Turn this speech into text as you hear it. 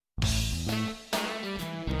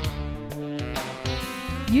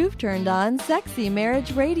You've turned on Sexy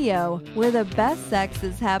Marriage Radio, where the best sex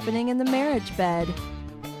is happening in the marriage bed.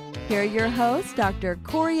 Here are your hosts, Dr.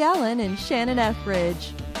 Corey Allen and Shannon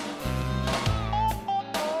Ethridge.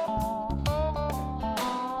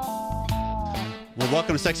 Well,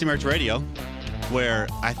 welcome to Sexy Marriage Radio, where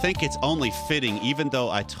I think it's only fitting, even though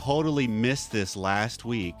I totally missed this last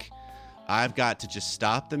week, I've got to just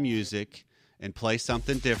stop the music and play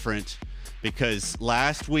something different. Because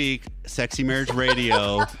last week, Sexy Marriage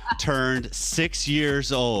Radio turned 6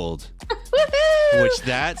 years old, which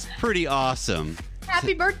that's pretty awesome.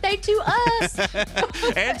 Happy birthday to us.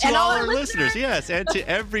 And to all our listeners. Yes, and to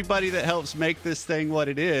everybody that helps make this thing what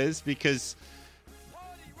it is, because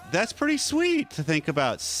that's pretty sweet to think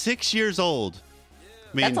about. 6 years old.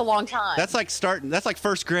 I mean, that's a long time. That's like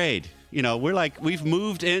first grade. You know, we've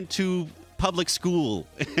moved into public school.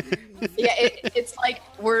 Yeah, it's like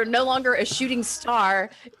we're no longer a shooting star,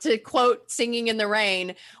 to quote Singing in the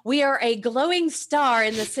Rain. We are a glowing star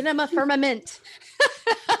in the cinema firmament.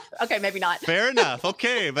 Okay, maybe not. Fair enough.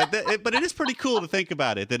 Okay, but it is pretty cool to think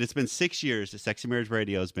about it, that it's been 6 years that Sexy Marriage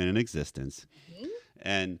Radio has been in existence. Mm-hmm.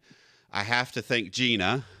 And I have to thank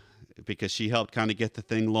Gina, because she helped kind of get the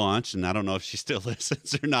thing launched, and I don't know if she still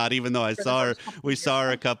listens or not, even though we saw her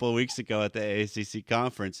a couple of weeks ago at the AACC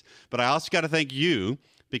conference. But I also got to thank you,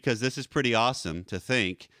 because this is pretty awesome to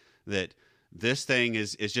think that this thing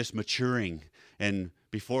is just maturing, and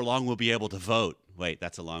before long we'll be able to vote. Wait,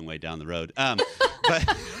 that's a long way down the road. But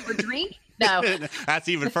for drink? No, that's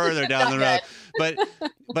even further down the road.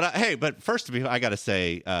 But first of all, I got to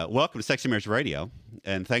say, welcome to Sexy Marriage Radio.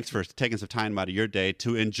 And thanks for taking some time out of your day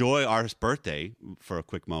to enjoy our birthday for a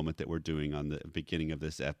quick moment that we're doing on the beginning of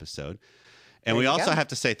this episode. And we also have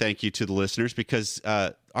to say thank you to the listeners, because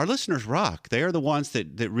our listeners rock. They are the ones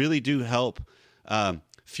that really do help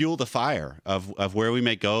fuel the fire of where we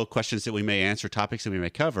may go, questions that we may answer, topics that we may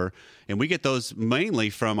cover. And we get those mainly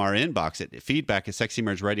from our inbox at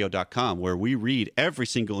feedback@sexymarriageradio.com, where we read every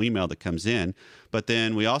single email that comes in. But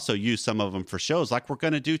then we also use some of them for shows like we're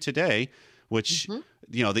going to do today, which,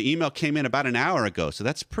 you know, the email came in about an hour ago. So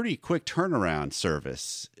that's pretty quick turnaround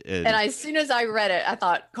service. And as soon as I read it, I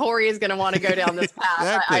thought Corey is going to want to go down this path.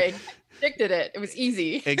 Exactly. I predicted it. It was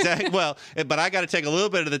easy. Exactly. Well, but I got to take a little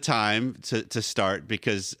bit of the time to start,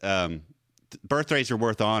 because birthdays are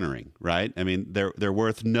worth honoring, right? I mean, they're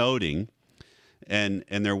worth noting, and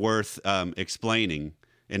they're worth explaining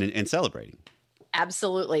and celebrating.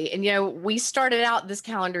 Absolutely. And, you know, we started out this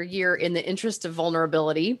calendar year in the interest of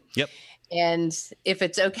vulnerability. Yep. And if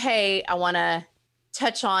it's okay, I want to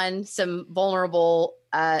touch on some vulnerable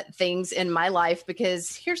things in my life,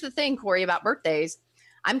 because here's the thing, Corey, about birthdays.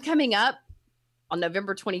 I'm coming up on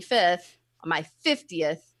November 25th on my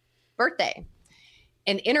 50th birthday.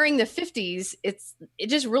 And entering the 50s, it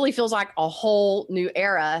just really feels like a whole new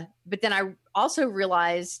era. But then I also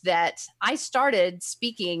realized that I started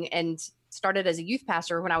speaking and started as a youth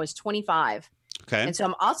pastor when I was 25. Okay. And so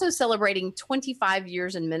I'm also celebrating 25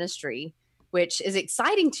 years in ministry, which is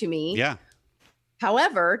exciting to me. Yeah.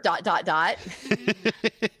 However, ...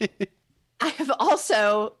 I have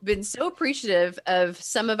also been so appreciative of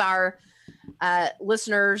some of our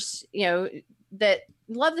listeners, you know, that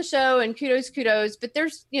love the show, and kudos. But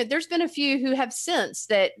there's been a few who have sensed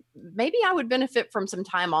that maybe I would benefit from some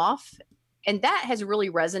time off. And that has really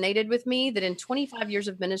resonated with me, that in 25 years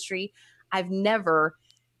of ministry, I've never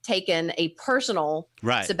taken a personal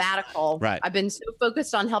sabbatical. Right. I've been so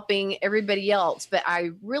focused on helping everybody else, but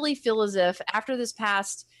I really feel as if after this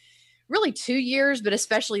past really 2 years, but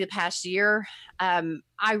especially the past year,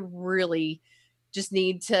 I really just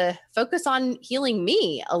need to focus on healing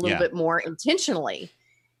me a little bit more intentionally.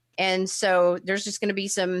 And so there's just going to be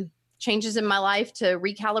some changes in my life to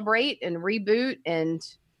recalibrate and reboot and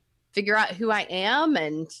figure out who I am,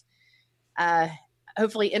 and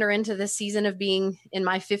hopefully enter into this season of being in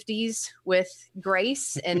my 50s with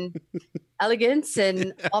grace and elegance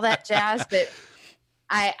and all that jazz. But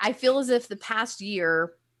I feel as if the past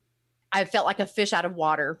year, I felt like a fish out of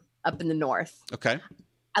water up in the north. Okay.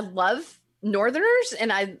 I love Northerners,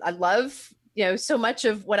 and I love, you know, so much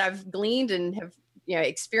of what I've gleaned and have, you know,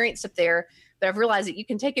 experienced up there. But I've realized that you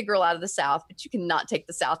can take a girl out of the South, but you cannot take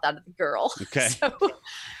the South out of the girl. Okay.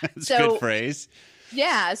 That's a good phrase.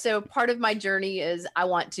 Yeah. So part of my journey is I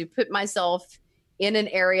want to put myself in an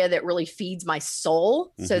area that really feeds my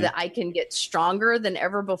soul, so that I can get stronger than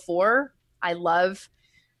ever before. I love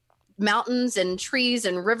mountains and trees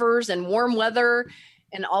and rivers and warm weather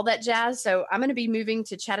and all that jazz. So I'm going to be moving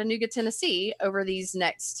to Chattanooga, Tennessee over these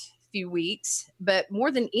next few weeks. But more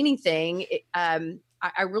than anything, I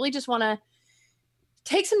really just want to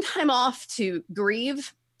take some time off to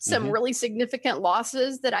grieve some really significant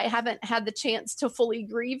losses that I haven't had the chance to fully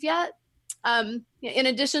grieve yet. In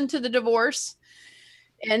addition to the divorce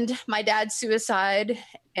and my dad's suicide,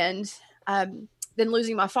 and then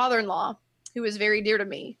losing my father-in-law, who was very dear to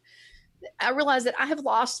me, I realized that I have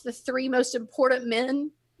lost the 3 most important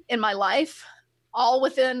men in my life, all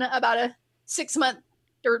within about a 6-month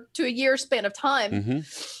or to a year span of time.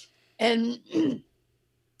 And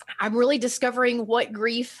I'm really discovering what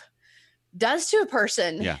grief does to a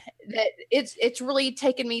person. Yeah. That it's really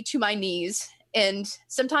taken me to my knees, and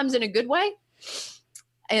sometimes in a good way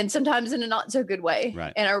and sometimes in a not so good way.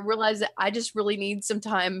 Right. And I realized that I just really need some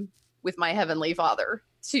time with my Heavenly Father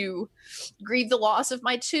to grieve the loss of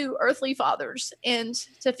my 2 earthly fathers and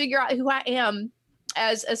to figure out who I am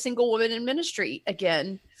as a single woman in ministry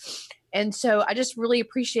again. And so I just really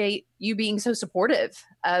appreciate you being so supportive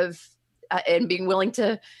of and being willing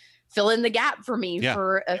to fill in the gap for me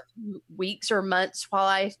for a few weeks or months while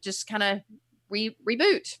I just kind of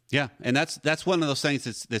reboot. Yeah. And that's one of those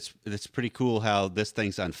things that's pretty cool how this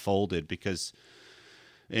thing's unfolded, because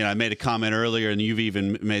I made a comment earlier, and you've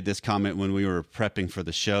even made this comment when we were prepping for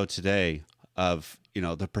the show today, of,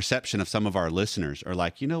 the perception of some of our listeners are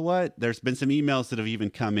like, you know what? There's been some emails that have even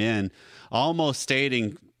come in almost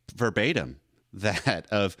stating verbatim that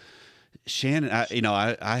of Shannon,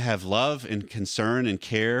 I have love and concern and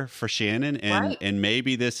care for Shannon, and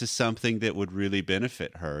maybe this is something that would really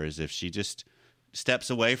benefit her, is if she just steps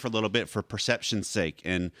away for a little bit for perception's sake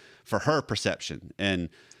and for her perception, and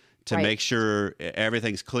to make sure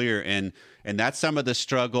everything's clear. And that's some of the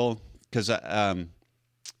struggle, because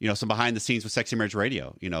some behind the scenes with Sexy Marriage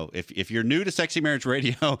Radio. If you're new to Sexy Marriage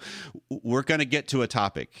Radio, we're going to get to a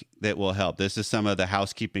topic that will help. This is some of the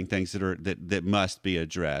housekeeping things that must be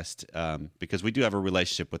addressed, because we do have a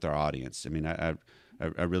relationship with our audience. I mean, I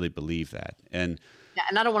really believe that, and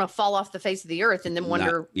I don't want to fall off the face of the earth and then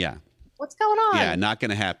wonder, what's going on? Yeah, not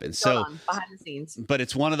going to happen. So behind the scenes, but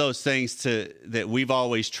it's one of those things that we've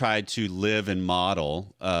always tried to live and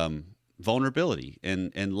model. Vulnerability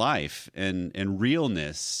and life and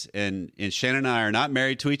realness, and Shannon and I are not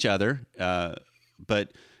married to each other,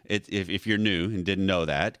 but if you're new and didn't know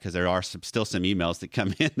that, because there are still some emails that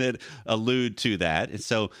come in that allude to that, and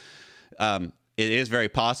so it is very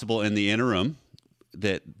possible in the interim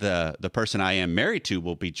that the person I am married to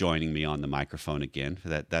will be joining me on the microphone again.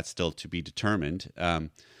 That's still to be determined,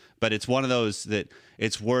 but it's one of those that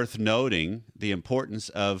it's worth noting the importance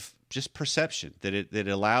of just perception, that it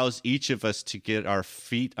allows each of us to get our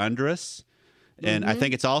feet under us. And I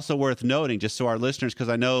think it's also worth noting, just so our listeners, because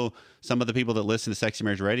I know some of the people that listen to Sexy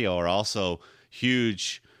Marriage Radio are also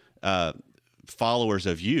huge followers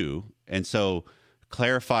of you. And so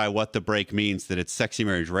clarify what the break means, that it's Sexy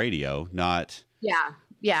Marriage Radio, not...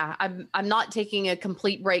 Yeah. I'm not taking a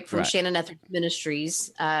complete break from Shannon Etheridge Ministries.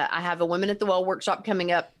 I have a Women at the Well workshop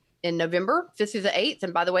coming up in November 5th through the 8th.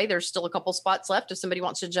 And by the way, there's still a couple spots left if somebody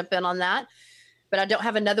wants to jump in on that. But I don't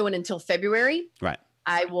have another one until February. Right.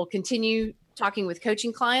 I will continue talking with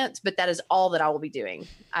coaching clients, but that is all that I will be doing.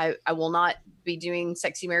 I will not be doing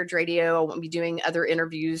Sexy Marriage Radio. I won't be doing other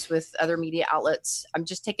interviews with other media outlets. I'm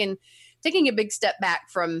just taking a big step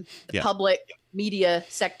back from the public media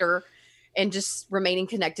sector and just remaining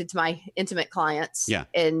connected to my intimate clients. Yeah.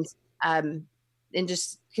 And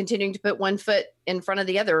just continuing to put one foot in front of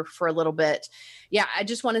the other for a little bit. Yeah, I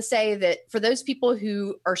just want to say that for those people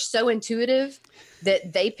who are so intuitive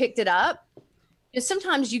that they picked it up, because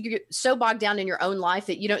sometimes you get so bogged down in your own life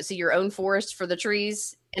that you don't see your own forest for the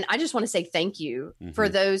trees. And I just want to say thank you for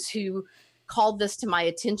those who called this to my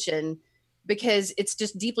attention, because it's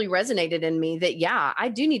just deeply resonated in me that, I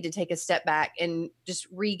do need to take a step back and just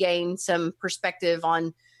regain some perspective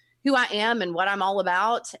on who I am and what I'm all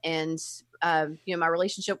about, and my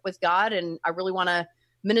relationship with God. And I really want to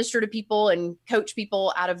minister to people and coach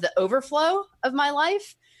people out of the overflow of my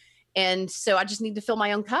life. And so I just need to fill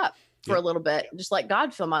my own cup for a little bit, just let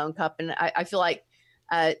God fill my own cup. And I feel like,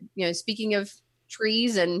 speaking of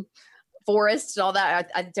trees and forests and all that,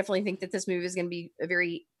 I definitely think that this move is going to be a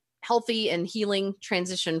very healthy and healing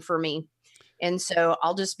transition for me. And so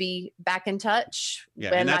I'll just be back in touch.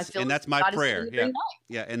 Yeah, and that's my prayer.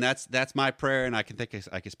 Yeah, and that's my prayer, and I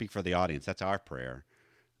can speak for the audience. That's our prayer,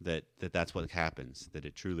 that's what happens. That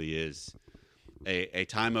it truly is a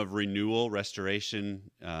time of renewal,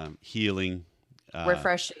 restoration, healing,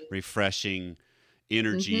 refreshing,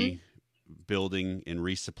 energy building and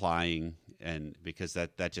resupplying, and because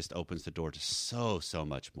that just opens the door to so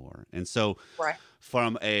much more. And so,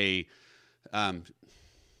 from a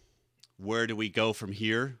where do we go from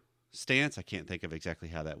here stance, I can't think of exactly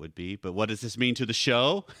how that would be, but what does this mean to the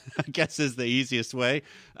show? I guess is the easiest way.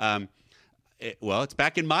 It's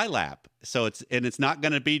back in my lap. So it's not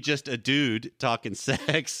going to be just a dude talking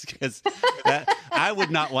sex, because I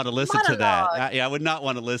would not want to listen to that. I would not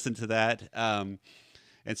want to listen to that.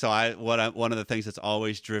 And so one of the things that's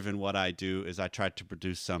always driven what I do is I try to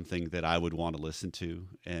produce something that I would want to listen to.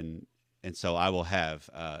 And so I will have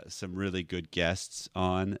some really good guests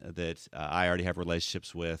on that I already have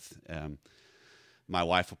relationships with. My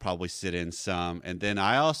wife will probably sit in some. And then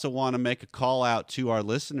I also want to make a call out to our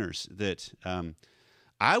listeners that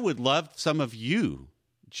I would love some of you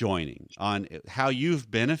joining on how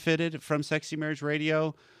you've benefited from Sexy Marriage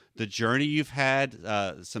Radio, the journey you've had,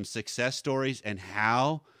 some success stories, and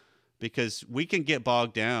how, because we can get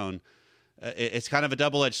bogged down. It's kind of a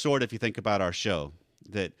double-edged sword if you think about our show,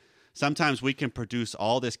 that sometimes we can produce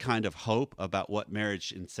all this kind of hope about what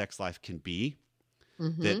marriage and sex life can be,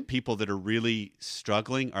 that people that are really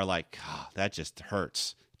struggling are like, oh, that just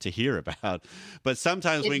hurts to hear about. But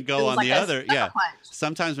sometimes we can go on the other,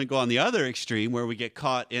 sometimes we go on the other extreme where we get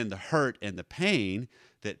caught in the hurt and the pain,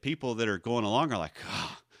 that people that are going along are like,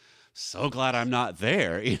 oh, so glad I'm not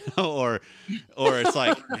there, or it's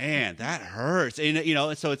like, man, that hurts. And,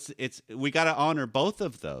 so it's we got to honor both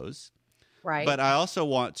of those. Right. But I also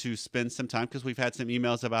want to spend some time, because we've had some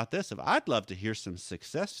emails about this, I'd love to hear some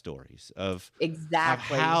success stories of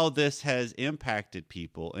how this has impacted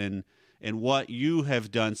people and what you have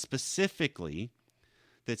done specifically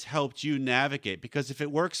that's helped you navigate. Because if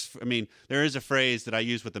it works, there is a phrase that I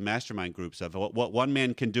use with the mastermind groups of what one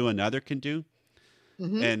man can do, another can do.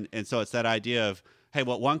 And so it's that idea of, hey,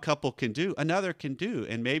 what one couple can do, another can do.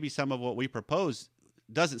 And maybe some of what we propose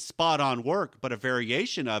doesn't spot on work, but a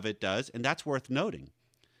variation of it does. And that's worth noting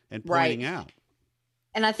and pointing out.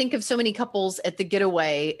 And I think of so many couples at the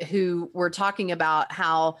getaway who were talking about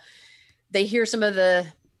how they hear some of the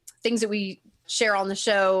things that we share on the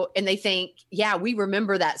show and they think, yeah, we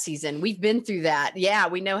remember that season. We've been through that. Yeah,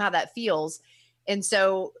 we know how that feels. And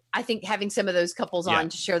so I think having some of those couples on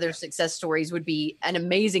to share their success stories would be an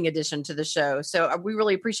amazing addition to the show. So we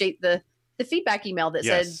really appreciate the feedback email that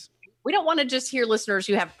said, we don't want to just hear listeners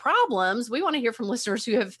who have problems. We want to hear from listeners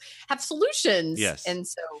who have solutions. Yes. And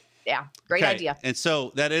so, great idea. And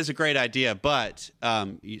so that is a great idea. But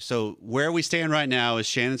so where we stand right now is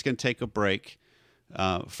Shannon's going to take a break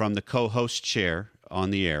from the co-host chair on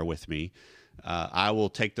the air with me. I will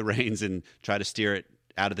take the reins and try to steer it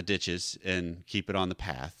out of the ditches and keep it on the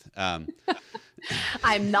path.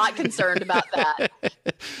 I'm not concerned about that.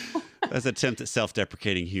 That's an attempt at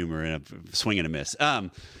self-deprecating humor and a swing and a miss.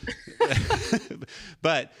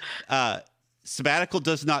 But sabbatical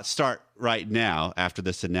does not start right now after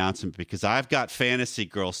this announcement, because I've got Fantasy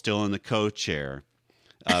Girl still in the co-chair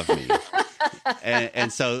of me.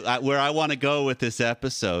 and so where I want to go with this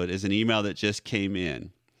episode is an email that just came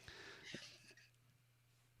in.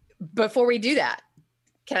 Before we do that,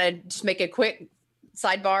 can I just make a quick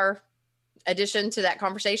sidebar addition to that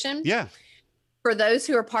conversation? Yeah. For those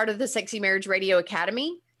who are part of the Sexy Marriage Radio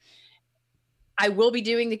Academy, I will be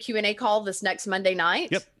doing the Q&A call this next Monday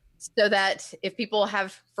night. Yep. So that if people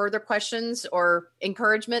have further questions or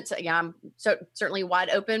encouragements, I'm certainly wide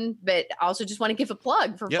open, but I also just want to give a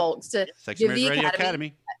plug for folks to Sexy give the Radio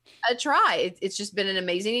Academy a try. It's just been an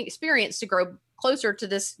amazing experience to grow closer to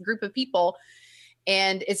this group of people.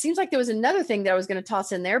 And it seems like there was another thing that I was going to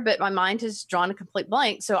toss in there, but my mind has drawn a complete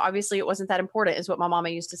blank. So obviously it wasn't that important, is what my mama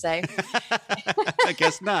used to say. I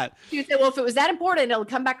guess not. She would say, well, if it was that important, it'll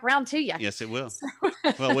come back around to you. Yes, it will.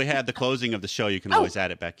 Well, we had the closing of the show. You can always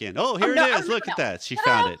add it back in. Oh, here it is. Look at that. She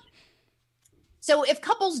found it. So if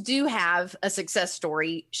couples do have a success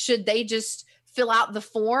story, should they just fill out the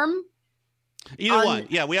form? Either one.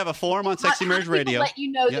 Yeah, we have a form on Sexy Marriage Radio. Let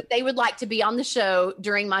you know that they would like to be on the show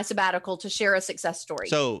during my sabbatical to share a success story.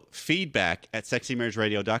 So feedback at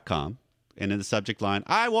sexymarriageradio.com, and in the subject line,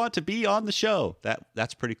 I want to be on the show.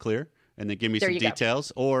 That's pretty clear. And then give me some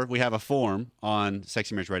details. Or we have a form on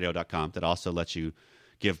sexymarriageradio.com that also lets you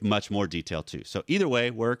give much more detail too. So either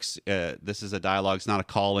way works. This is a dialogue. It's not a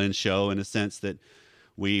call-in show in a sense that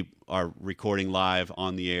we are recording live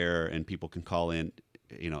on the air and people can call in,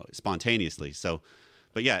 spontaneously. So,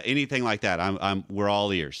 but yeah, anything like that, we're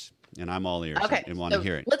all ears, and I'm all ears and want to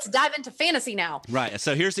hear it. Let's dive into fantasy now. Right.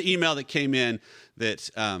 So here's the email that came in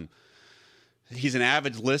that he's an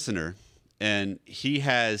avid listener and he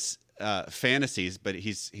has fantasies, but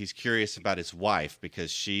he's curious about his wife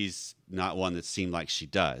because she's not one that seemed like she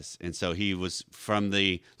does. And so he was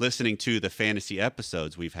listening to the fantasy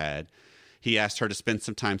episodes we've had. He asked her to spend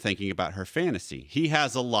some time thinking about her fantasy. He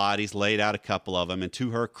has a lot. He's laid out a couple of them. And to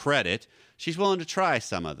her credit, she's willing to try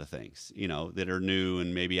some of the things, that are new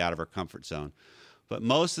and maybe out of her comfort zone. But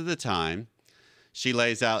most of the time, he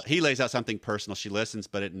lays out something personal. She listens,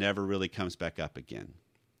 but it never really comes back up again.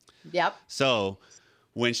 Yep. So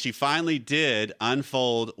when she finally did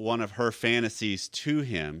unfold one of her fantasies to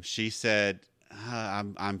him, she said,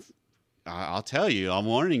 I'll tell you, I'm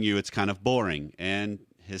warning you, it's kind of boring. And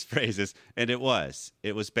his phrases, and it was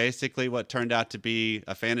basically what turned out to be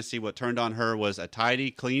a fantasy. What turned on her was a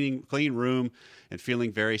tidy, clean room and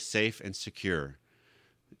feeling very safe and secure.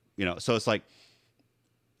 You know, so it's like,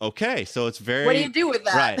 okay, so it's very, what do you do with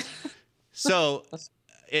that? Right. So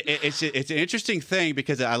it's an interesting thing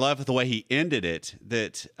because I love the way he ended it,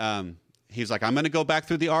 that he's like, I'm going to go back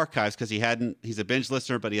through the archives, because he's a binge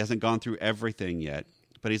listener, but he hasn't gone through everything yet.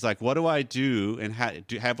 But he's like, what do I do? And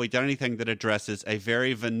have we done anything that addresses a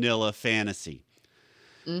very vanilla fantasy?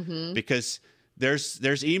 Mm-hmm. Because there's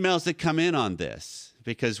emails that come in on this,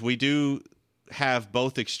 because we do have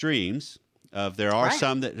both extremes of, there are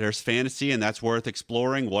some that there's fantasy and that's worth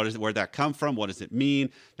exploring. Where'd that come from? What does it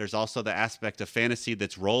mean? There's also the aspect of fantasy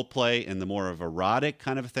that's role play and the more of erotic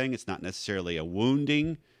kind of a thing. It's not necessarily a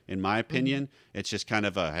wounding, in my opinion. Mm-hmm. It's just kind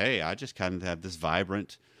of hey, I just kind of have this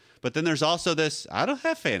vibrant. But then there's also this, I don't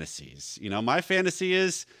have fantasies. You know, my fantasy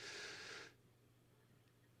is,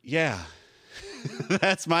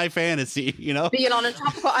 that's my fantasy, you know? Being on a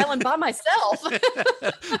tropical island by myself.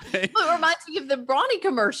 It reminds me of the Brawny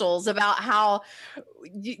commercials about how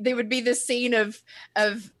there would be this scene of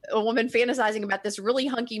a woman fantasizing about this really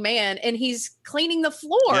hunky man, and he's cleaning the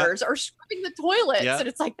floors or scrubbing the toilets. And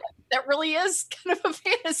it's like, that really is kind of a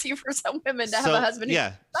fantasy for some women to have a husband.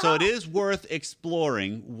 Yeah. So it is worth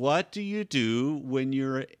exploring. What do you do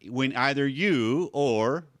when either you,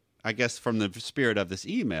 or I guess from the spirit of this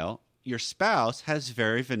email, your spouse has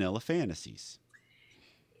very vanilla fantasies?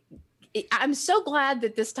 I'm so glad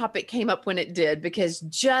that this topic came up when it did, because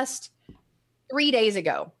just 3 days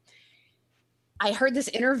ago, I heard this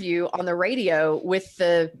interview on the radio with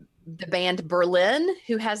the band Berlin,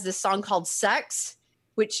 who has this song called Sex,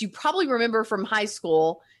 which you probably remember from high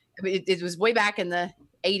school. I mean, it was way back in the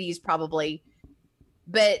 80s probably.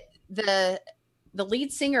 But the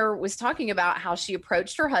lead singer was talking about how she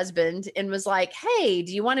approached her husband and was like, hey,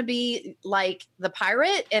 do you want to be like the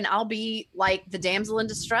pirate and I'll be like the damsel in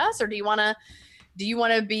distress? Or do you want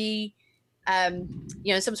to be,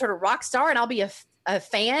 some sort of rock star and I'll be a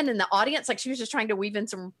fan in the audience? Like, she was just trying to weave in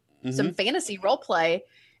some fantasy role play.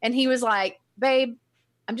 And he was like, babe,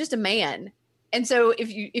 I'm just a man. And so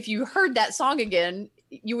if you heard that song again,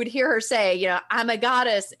 you would hear her say, I'm a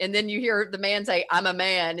goddess. And then you hear the man say, I'm a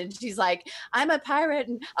man. And she's like, I'm a pirate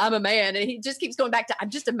and I'm a man. And he just keeps going back to, I'm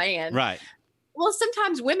just a man. Right. Well,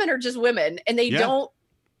 sometimes women are just women and they don't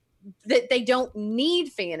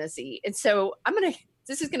need fantasy. And so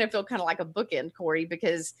this is going to feel kind of like a bookend, Corey,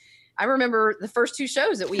 because I remember the first 2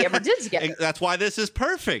 shows that we ever did together. That's why this is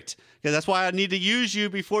perfect. Because that's why I need to use you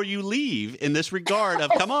before you leave in this regard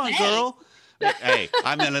of, come on, girl. Hey,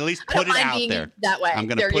 I'm going to at least put it out there. That way. I'm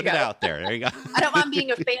going to put it out there. There you go. I don't mind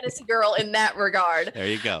being a fantasy girl in that regard. There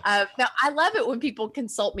you go. Now, I love it when people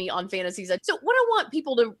consult me on fantasies. So what I want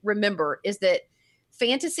people to remember is that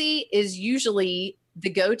fantasy is usually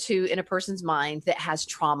the go-to in a person's mind that has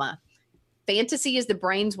trauma. Fantasy is the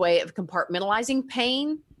brain's way of compartmentalizing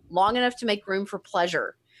pain long enough to make room for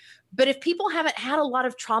pleasure. But if people haven't had a lot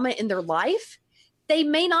of trauma in their life, they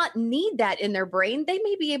may not need that in their brain. They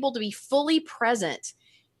may be able to be fully present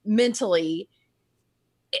mentally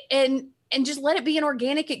and just let it be an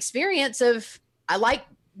organic experience of, I like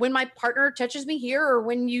when my partner touches me here, or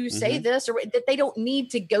when you say this, or that they don't need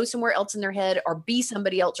to go somewhere else in their head or be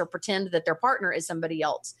somebody else or pretend that their partner is somebody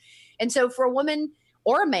else. And so for a woman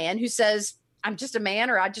or a man who says, I'm just a man,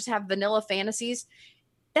 or I just have vanilla fantasies,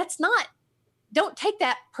 don't take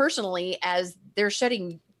that personally as they're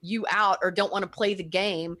shutting you out or don't want to play the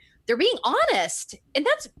game. They're being honest, and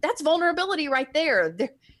that's vulnerability right there.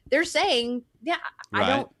 They're saying, I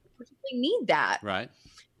don't particularly need that. Right.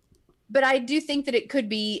 But I do think that it could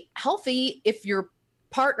be healthy if your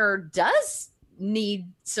partner does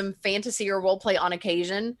need some fantasy or role play on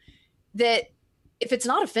occasion, that if it's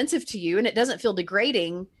not offensive to you and it doesn't feel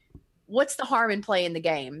degrading, what's the harm in playing the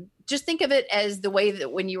game? Just think of it as the way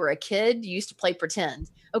that when you were a kid, you used to play pretend.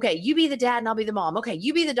 Okay, you be the dad and I'll be the mom. Okay,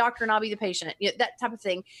 you be the doctor and I'll be the patient. That type of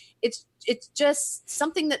thing. It's just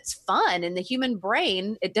something that's fun in the human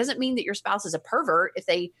brain. It doesn't mean that your spouse is a pervert if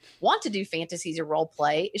they want to do fantasies or role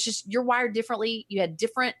play. It's just you're wired differently. You had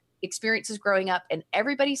different experiences growing up, and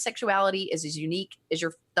everybody's sexuality is as unique as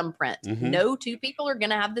your thumbprint. No 2 people are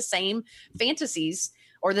going to have the same fantasies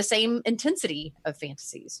or the same intensity of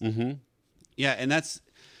fantasies. Yeah, and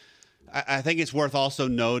I think it's worth also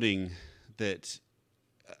noting that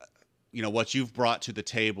what you've brought to the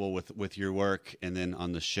table with your work and then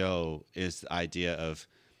on the show is the idea of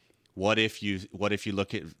what if you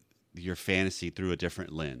look at your fantasy through a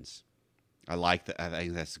different lens. I like that. I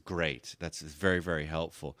think that's great. That's very, very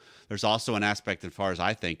helpful. There's also an aspect, as far as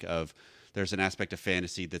I think of, there's an aspect of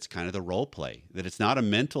fantasy that's kind of the role play, that it's not a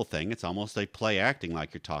mental thing. It's almost a play acting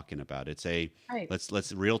like you're talking about. It's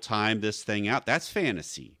let's real time this thing out. That's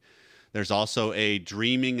fantasy. There's also a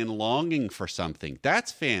dreaming and longing for something.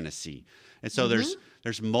 That's fantasy. And so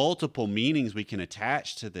there's multiple meanings we can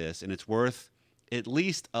attach to this, and it's worth at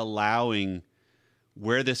least allowing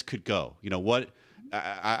where this could go. What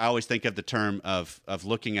I always think of the term of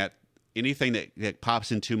looking at anything that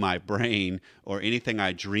pops into my brain or anything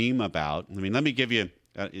I dream about. I mean, let me give you,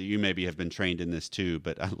 you maybe have been trained in this too,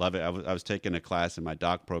 but I love it. I was taking a class in my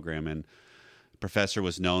doc program, and the professor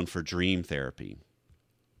was known for dream therapy.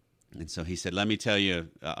 And so he said, let me tell you,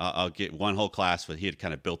 I'll get one whole class he had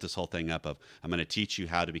kind of built this whole thing up of, I'm going to teach you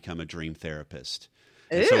how to become a dream therapist.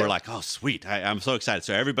 And so we're like, oh, sweet. I'm so excited.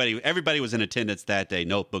 So everybody was in attendance that day,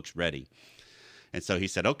 notebooks ready. And so he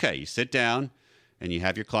said, okay, you sit down and you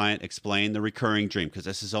have your client explain the recurring dream, because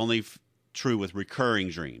this is only true with recurring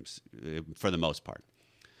dreams for the most part.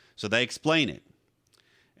 So they explain it.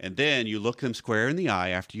 And then you look them square in the eye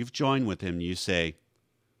after you've joined with him and you say,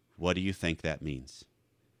 what do you think that means?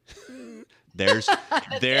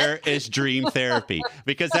 There is dream therapy,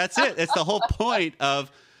 because that's it. It's the whole point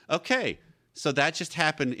of, okay, so that just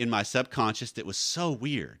happened in my subconscious. That was so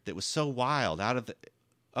weird. That was so wild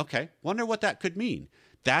okay, wonder what that could mean.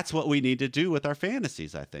 That's what we need to do with our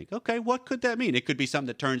fantasies, I think. Okay, what could that mean? It could be something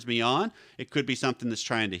that turns me on. It could be something that's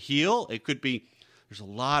trying to heal. It could be, there's a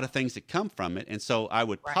lot of things that come from it. And so I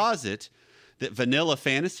would posit that vanilla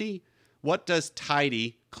fantasy, what does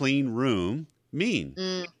tidy, clean room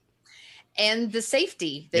mean? And the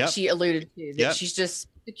safety that she alluded to, that she's just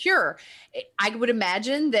secure. I would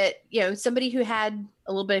imagine that, somebody who had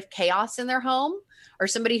a little bit of chaos in their home, or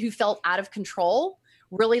somebody who felt out of control,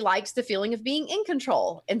 really likes the feeling of being in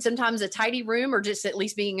control. And sometimes a tidy room, or just at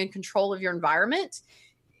least being in control of your environment,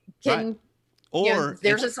 can, or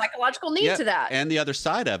there's a psychological need to that. And the other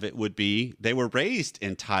side of it would be they were raised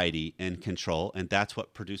in tidy and control, and that's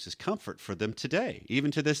what produces comfort for them today,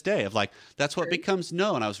 even to this day, of like, that's what becomes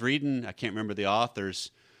known. I was reading, I can't remember the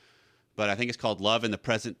authors, but I think it's called Love in the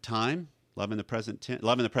Present Time. Love in the Present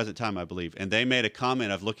Time, I believe. And they made a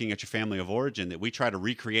comment of looking at your family of origin, that we try to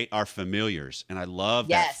recreate our familiars. And I love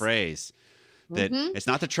that phrase, that it's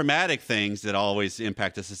not the traumatic things that always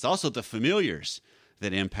impact us. It's also the familiars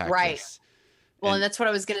that impact us. Well, and that's what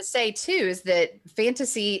I was going to say too, is that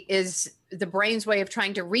fantasy is the brain's way of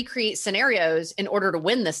trying to recreate scenarios in order to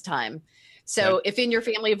win this time. So if in your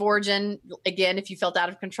family of origin, again, if you felt out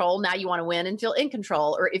of control, now you want to win and feel in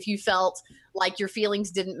control. Or if you felt like your feelings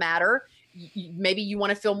didn't matter, maybe you want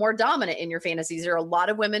to feel more dominant in your fantasies. There are a lot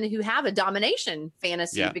of women who have a domination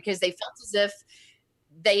fantasy because they felt as if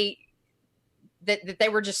they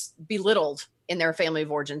were just belittled in their family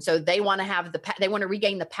of origin. So they want to have they want to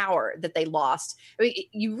regain the power that they lost. I mean,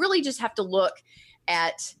 you really just have to look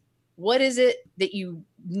at, what is it that you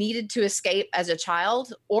needed to escape as a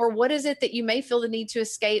child, or what is it that you may feel the need to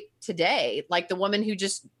escape today? Like the woman who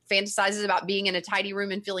just fantasizes about being in a tidy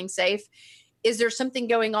room and feeling safe. Is there something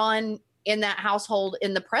going on in that household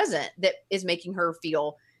in the present that is making her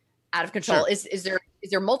feel out of control? Sure. Is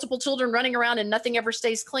there multiple children running around and nothing ever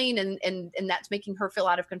stays clean, and that's making her feel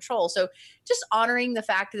out of control? So just honoring the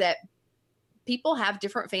fact that people have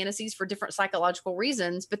different fantasies for different psychological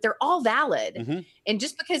reasons, but they're all valid. And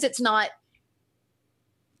just because it's not,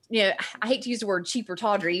 I hate to use the word cheap or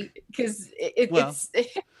tawdry, because it's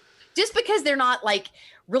just because they're not like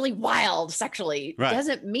really wild sexually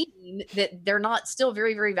doesn't mean that they're not still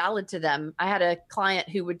very, very valid to them. I had a client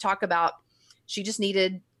who would talk about, she just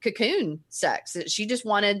needed cocoon sex. She just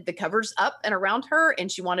wanted the covers up and around her,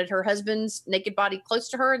 and she wanted her husband's naked body close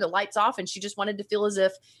to her, the lights off, and she just wanted to feel as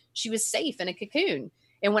if she was safe in a cocoon.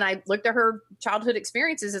 And when I looked at her childhood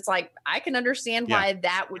experiences, it's like, I can understand why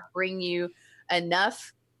that would bring you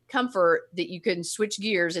enough comfort that you can switch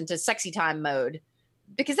gears into sexy time mode,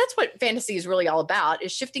 because that's what fantasy is really all about,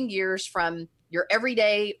 is shifting gears from your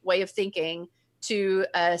everyday way of thinking to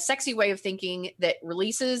a sexy way of thinking that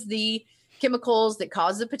releases the chemicals that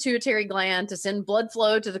cause the pituitary gland to send blood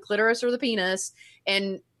flow to the clitoris or the penis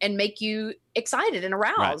and make you excited and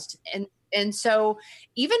aroused. And so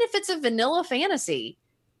even if it's a vanilla fantasy,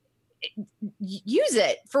 use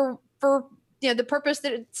it for the purpose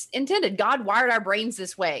that it's intended. God wired our brains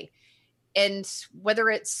this way. And whether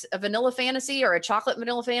it's a vanilla fantasy or a chocolate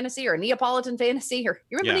vanilla fantasy or a Neapolitan fantasy, or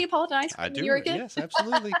you remember Neapolitan ice cream when you were a kid? Yes,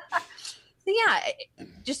 absolutely. So yeah,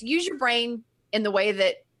 just use your brain in the way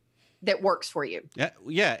that works for you.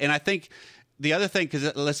 Yeah. And I think the other thing,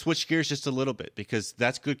 because let's switch gears just a little bit, because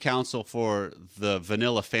that's good counsel for the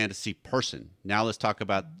vanilla fantasy person. Now let's talk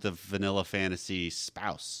about the vanilla fantasy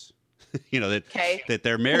spouse. That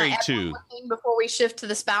they're married to. One more thing before we shift to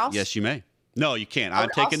the spouse? Yes, you may. No, you can't. I'm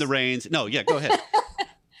taking the reins. No, yeah, go ahead.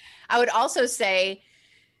 I would also say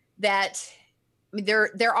that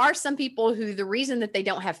there are some people who the reason that they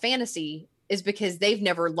don't have fantasy is because they've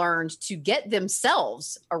never learned to get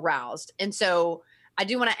themselves aroused. And so I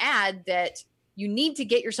do want to add that you need to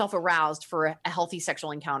get yourself aroused for a healthy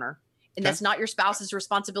sexual encounter. And that's not your spouse's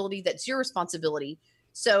responsibility. That's your responsibility.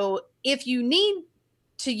 So if you need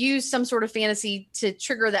to use some sort of fantasy to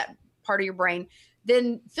trigger that part of your brain,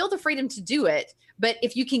 then feel the freedom to do it. But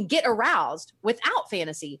if you can get aroused without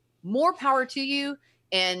fantasy, more power to you.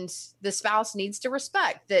 And the spouse needs to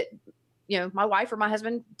respect that, my wife or my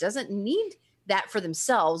husband doesn't need that for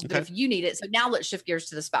themselves, but if you need it. So now let's shift gears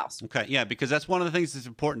to the spouse. Okay. Yeah. Because that's one of the things that's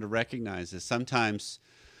important to recognize is sometimes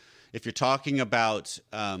if you're talking about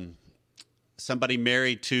somebody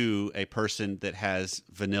married to a person that has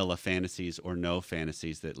vanilla fantasies or no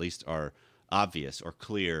fantasies that at least are obvious or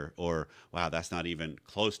clear or, wow, that's not even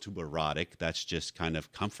close to erotic. That's just kind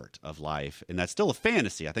of comfort of life. And that's still a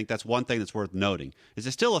fantasy. I think that's one thing that's worth noting is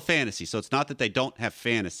it's still a fantasy. So it's not that they don't have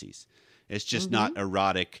fantasies. It's just not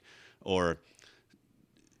erotic or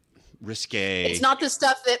risque. It's not the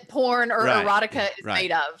stuff that porn or erotica is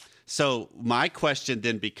made of. So my question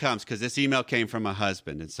then becomes, because this email came from a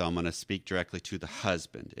husband, and so I'm going to speak directly to the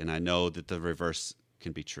husband, and I know that the reverse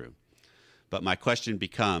can be true. But my question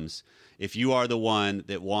becomes, if you are the one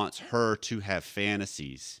that wants her to have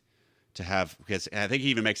fantasies, because I think he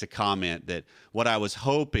even makes a comment that what I was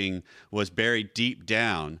hoping was buried deep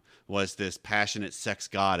down was this passionate sex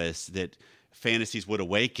goddess that fantasies would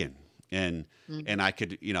awaken. And I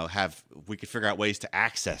could, we could figure out ways to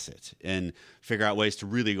access it and figure out ways to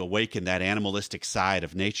really awaken that animalistic side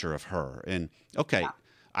of nature of her. And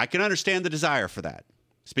I can understand the desire for that.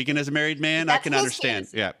 Speaking as a married man, I can understand.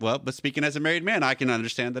 Yeah, well, but speaking as a married man, I can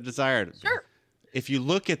understand the desire. Sure. If you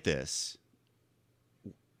look at this,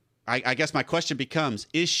 I guess my question becomes,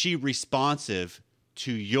 is she responsive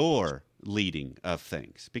to your leading of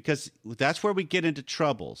things? Because that's where we get into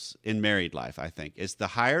troubles in married life, I think, is the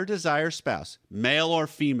higher desire spouse, male or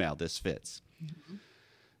female, this fits. Mm-hmm.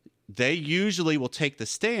 They usually will take the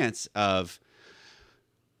stance of,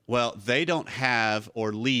 well, they don't have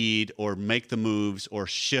or lead or make the moves or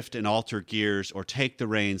shift and alter gears or take the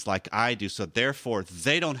reins like I do, so therefore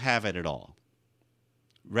they don't have it at all.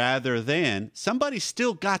 Rather than somebody's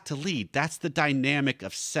still got to lead. That's the dynamic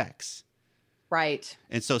of sex. Right.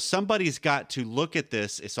 And so somebody's got to look at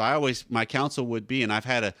this. So my counsel would be, and I've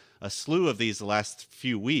had a slew of these the last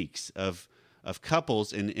few weeks of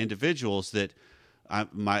couples and individuals that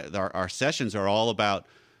our sessions are all about.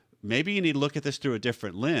 Maybe you need to look at this through a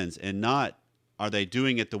different lens and not are they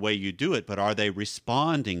doing it the way you do it, but are they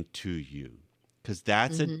responding to you? Because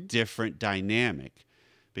that's a different dynamic.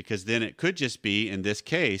 Because then it could just be, in this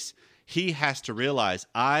case, he has to realize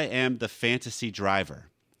I am the fantasy driver.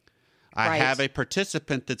 I have a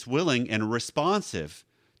participant that's willing and responsive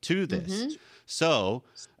to this. Mm-hmm. So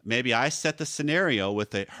maybe I set the scenario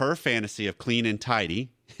with her fantasy of clean and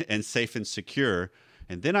tidy and safe and secure,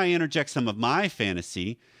 and then I interject some of my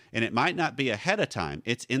fantasy, and it might not be ahead of time.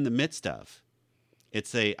 It's in the midst of.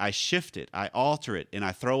 I shift it, I alter it, and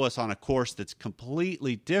I throw us on a course that's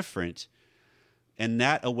completely different, and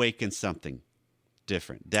that awakens something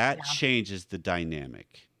different. That changes the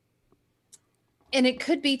dynamic. And it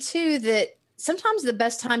could be, too, that sometimes the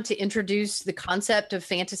best time to introduce the concept of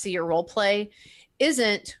fantasy or role play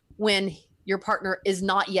isn't when your partner is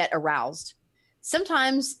not yet aroused.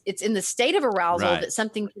 Sometimes it's in the state of arousal that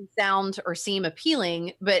something can sound or seem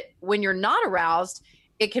appealing. But when you're not aroused,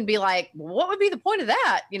 it can be like, what would be the point of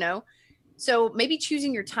that? So maybe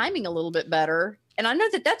choosing your timing a little bit better. And I know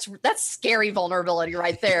that's scary vulnerability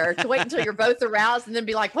right there, to wait until you're both aroused and then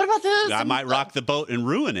be like, what about this? I might rock the boat and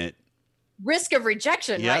ruin it. Risk of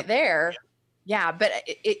rejection right there. Yeah. But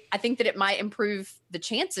I think that it might improve the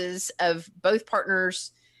chances of both partners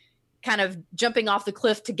kind of jumping off the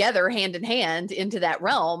cliff together, hand in hand, into that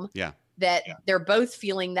realm. Yeah. That they're both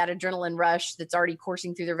feeling that adrenaline rush that's already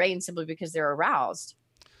coursing through their veins simply because they're aroused.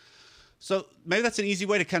 So maybe that's an easy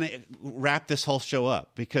way to kind of wrap this whole show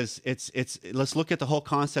up, because let's look at the whole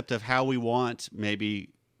concept of how we want maybe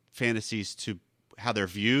fantasies to, how they're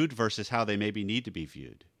viewed versus how they maybe need to be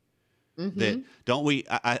viewed. Mm-hmm. That don't we?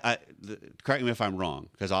 Correct me if I'm wrong,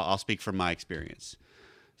 because I'll speak from my experience.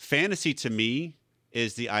 Fantasy to me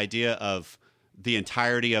is the idea of the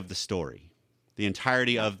entirety of the story. the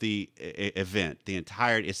entirety of the event,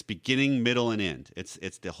 it's beginning, middle, and end.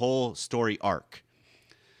 It's the whole story arc.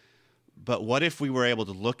 But what if we were able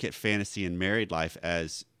to look at fantasy and married life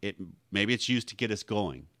as maybe it's used to get us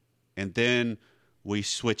going, and then we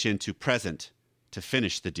switch into present to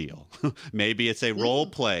finish the deal. Maybe it's a role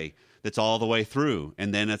play that's all the way through,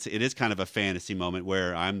 and then it is kind of a fantasy moment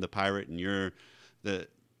where I'm the pirate and you're the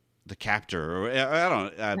captor, or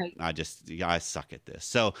I suck at this.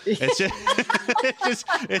 So it's just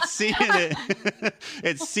it's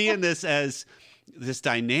seeing this as this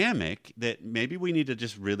dynamic that maybe we need to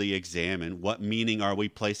just really examine what meaning are we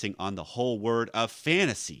placing on the whole word of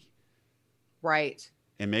fantasy. Right.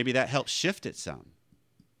 And maybe that helps shift it some.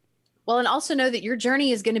 Well, and also know that your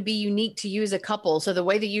journey is going to be unique to you as a couple. So the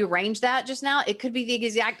way that you arrange that just now, it could be the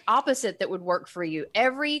exact opposite that would work for you.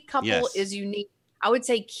 Every couple is unique. I would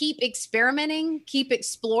say keep experimenting, keep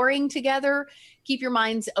exploring together, keep your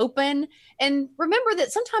minds open. And remember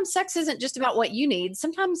that sometimes sex isn't just about what you need.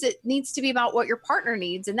 Sometimes it needs to be about what your partner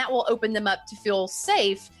needs. And that will open them up to feel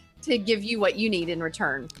safe to give you what you need in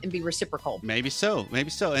return and be reciprocal. Maybe so.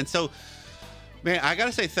 And so, man, I got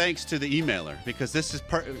to say thanks to the emailer, because this is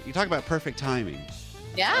you talk about perfect timing.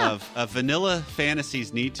 Yeah. Of vanilla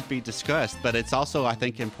fantasies need to be discussed, but it's also, I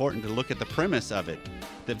think, important to look at the premise of it,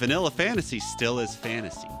 that vanilla fantasy still is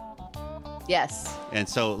fantasy. Yes. And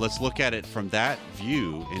so let's look at it from that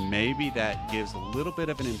view, and maybe that gives a little bit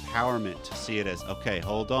of an empowerment to see it as, okay,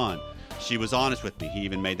 hold on. She was honest with me. He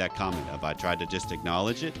even made that comment of, I tried to just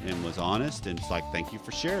acknowledge it and was honest, and it's like, thank you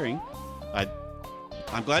for sharing.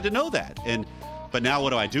 I'm glad to know that. But now what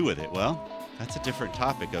do I do with it? Well, that's a different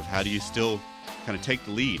topic of how do you still kind of take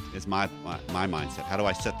the lead is my mindset. How do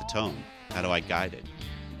I set the tone? How do I guide it?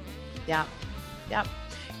 Yeah.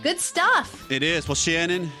 Good stuff. It is. Well,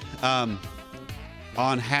 Shannon, on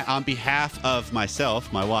behalf of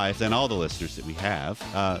myself, my wife, and all the listeners that we have,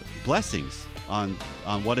 blessings on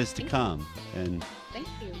what is to come. And thank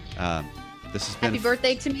you. This has been happy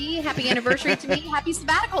birthday to me. Happy anniversary to me. Happy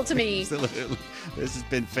sabbatical to me. Absolutely. This has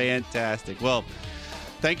been fantastic. Well,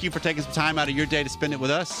 thank you for taking some time out of your day to spend it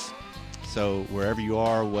with us. So wherever you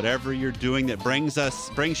are, whatever you're doing that brings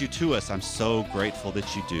you to us, I'm so grateful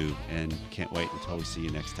that you do, and can't wait until we see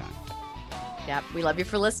you next time. Yep. We love you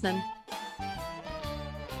for listening.